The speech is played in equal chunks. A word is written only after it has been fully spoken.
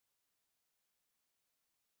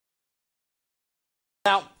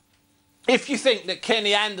Now, if you think that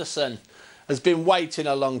Kenny Anderson has been waiting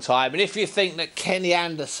a long time, and if you think that Kenny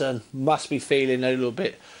Anderson must be feeling a little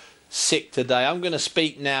bit sick today, I'm going to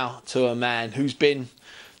speak now to a man who's been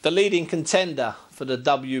the leading contender for the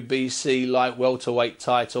WBC Light-Welterweight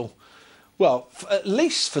title. Well, at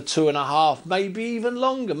least for 2.5, maybe even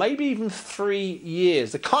longer, maybe even 3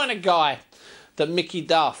 years. The kind of guy that Mickey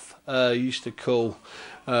Duff used to call,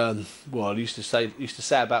 used to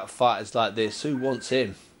say about fighters like this, who wants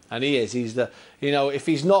him? And he is. He's the, if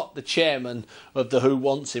he's not the chairman of the Who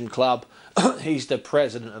Wants Him Club, he's the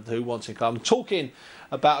president of the Who Wants Him Club. I'm talking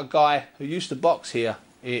about a guy who used to box here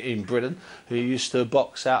in Britain, who used to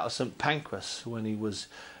box out of St Pancras when he was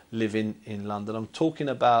living in London. I'm talking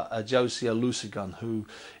about Ajose Olusegun, who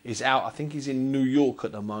is out. I think he's in New York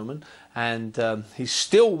at the moment, and he's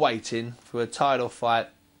still waiting for a title fight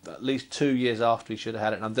at least 2 years after he should have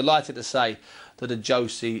had it. And I'm delighted to say that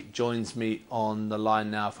Ajose joins me on the line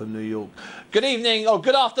now from New York. Good evening, or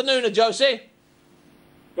good afternoon, Ajose.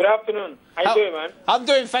 Good afternoon. How you doing, man? I'm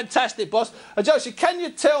doing fantastic, boss. Ajose, can you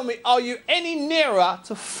tell me, are you any nearer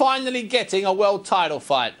to finally getting a world title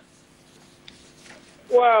fight?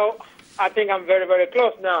 Well, I think I'm very, very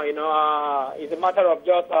close now. It's a matter of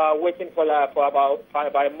just waiting for about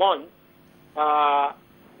a month.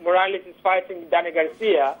 Morales is fighting Danny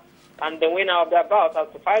Garcia, and the winner of that bout has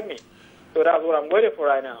to fight me. So that's what I'm waiting for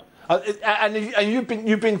right now. And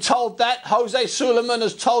you've been told that? Jose Sulaiman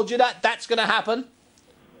has told you that that's going to happen?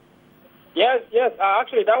 Yes.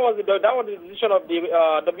 Actually, that was the decision of the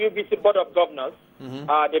WBC Board of Governors.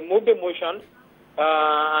 Mm-hmm. They moved the motion,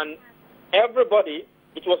 and everybody,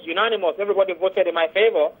 it was unanimous. Everybody voted in my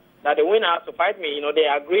favor that the winner has to fight me. They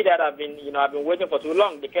agreed that I've been waiting for too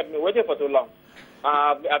long. They kept me waiting for too long.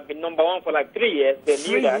 I've been #1 for like 3 years. They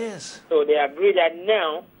knew that. 3 years. So they agreed that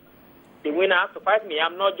now the winner has to fight me.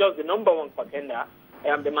 I'm not just the #1 contender. I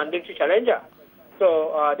am the mandatory challenger.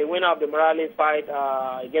 So the winner of the Morales fight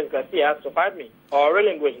against Garcia has to fight me or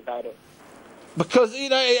relinquish the title. Because,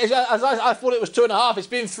 as I thought it was 2.5, it's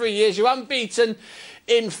been 3 years. You're unbeaten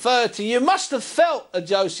in 30. You must have felt,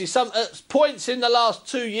 Ajose, some points in the last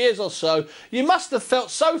 2 years or so, you must have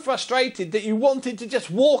felt so frustrated that you wanted to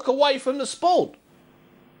just walk away from the sport.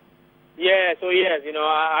 Yeah, so yes,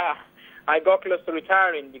 I got close to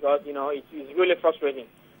retiring because, it's really frustrating.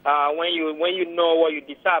 When you know what you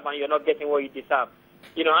deserve and you're not getting what you deserve.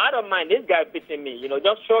 I don't mind this guy beating me.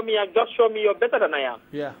 Just show me you're better than I am.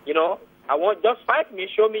 Yeah. Just fight me,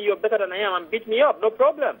 show me you're better than I am, and beat me up, no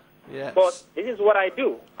problem. Yes. But this is what I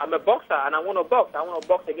do. I'm a boxer, and I want to box. I want to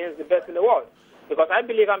box against the best in the world because I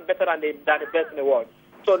believe I'm better than the best in the world.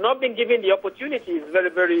 So not being given the opportunity is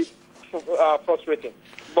very, very frustrating.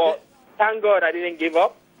 But thank God I didn't give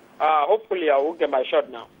up. Hopefully I will get my shot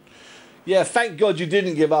now. Yeah, thank God you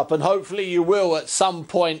didn't give up, and hopefully you will at some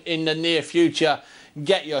point in the near future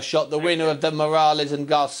get your shot, the winner of the Morales and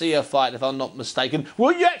Garcia fight, if I'm not mistaken.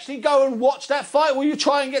 Will you actually go and watch that fight? Will you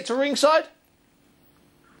try and get to ringside?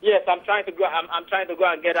 Yes, I'm trying to go. I'm trying to go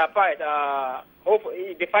and get that fight.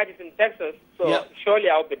 Hopefully, the fight is in Texas, so surely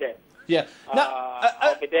I'll be there. Yeah,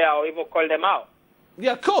 I'll be there. I'll even call them out.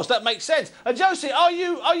 Yeah, of course, that makes sense. Ajose, are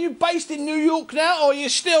you based in New York now, or are you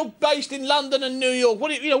still based in London and New York?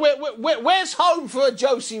 Where's home for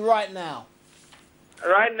Ajose right now?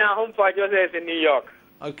 Right now, home for Ajose is in New York.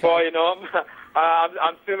 Okay. But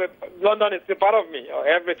I'm still London is still part of me.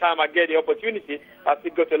 Every time I get the opportunity, I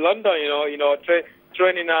still go to London.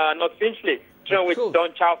 Train in North Finchley, train with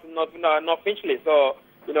Don Charles in North Finchley. So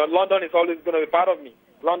London is always going to be part of me.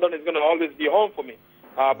 London is going to always be home for me.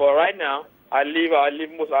 But right now, I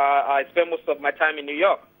spend most of my time in New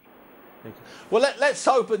York. Well, let's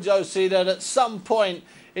hope, Ajose, that at some point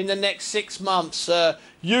in the next 6 months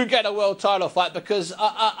you get a world title fight, because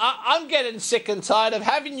I'm getting sick and tired of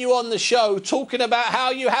having you on the show talking about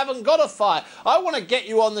how you haven't got a fight. I want to get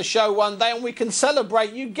you on the show one day and we can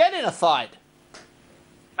celebrate you getting a fight.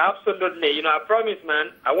 Absolutely. I promise,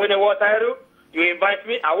 man. I win a world title, you invite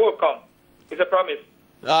me, I will come. It's a promise.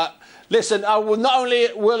 Listen, I will not only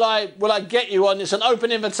will I get you on, it's an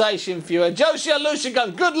open invitation for you. Ajose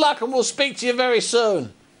Olusegun, good luck, and we'll speak to you very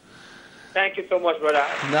soon. Thank you so much, brother.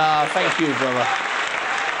 No, thank you, brother.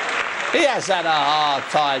 He has had a hard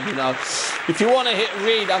time, If you want to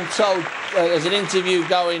read, I'm told, there's an interview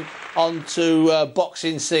going on to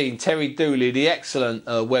Boxing Scene. Terry Dooley, the excellent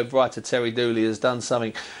web writer Terry Dooley, has done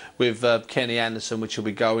something with Kenny Anderson, which will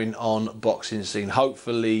be going on Boxing Scene.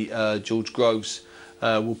 Hopefully, George Groves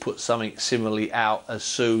will put something similarly out as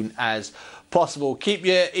soon as possible. Keep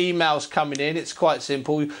your emails coming in. It's quite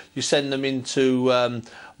simple. You send them into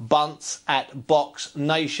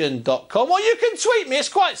bunce@boxnation.com, or you can tweet me. It's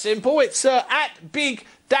quite simple. It's at Big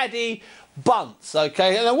Daddy Bunce,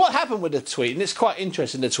 okay? And then what happened with the tweet, and it's quite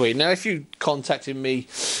interesting, the tweet. Now, if you contacted me,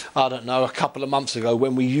 I don't know, a couple of months ago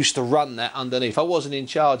when we used to run that underneath, I wasn't in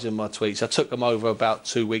charge of my tweets. I took them over about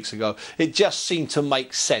 2 weeks ago. It just seemed to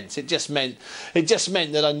make sense. It just meant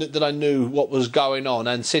that I knew what was going on.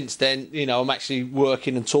 And since then, you know, I'm actually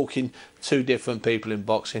working and talking to different people in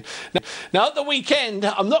boxing. Now at the weekend,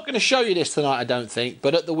 I'm not going to show you this tonight, I don't think,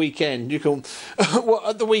 but at the weekend, you can, well,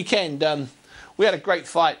 at the weekend, we had a great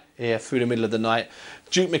fight here through the middle of the night.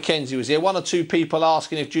 Duke McKenzie was here. One or two people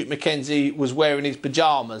asking if Duke McKenzie was wearing his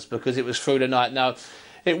pyjamas because it was through the night. No,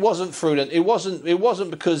 it wasn't through the. It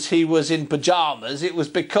wasn't because he was in pyjamas. It was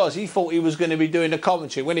because he thought he was going to be doing the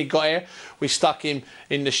commentary. When he got here, we stuck him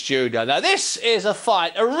in the studio. Now this is a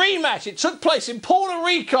fight, a rematch. It took place in Puerto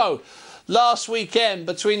Rico last weekend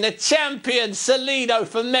between the champion Salido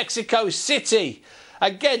from Mexico City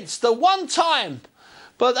against the one-time,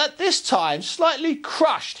 but at this time, slightly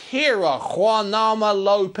crushed hero, Juanama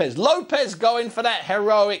Lopez. Lopez going for that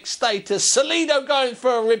heroic status. Salido going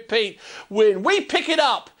for a repeat win. We pick it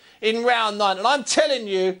up in round 9. And I'm telling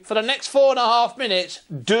you, for the next 4.5 minutes,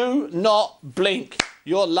 do not blink.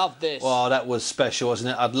 You'll love this. Wow, that was special,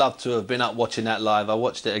 wasn't it? I'd love to have been up watching that live. I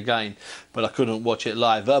watched it again, but I couldn't watch it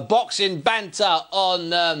live. Boxing Banter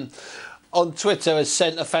on Twitter has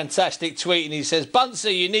sent a fantastic tweet, and he says, Bunce,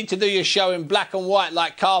 you need to do your show in black and white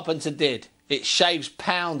like Carpenter did. It shaves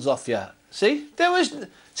pounds off you. See? There was no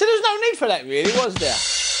need for that, really, was there?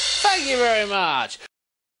 Thank you very much.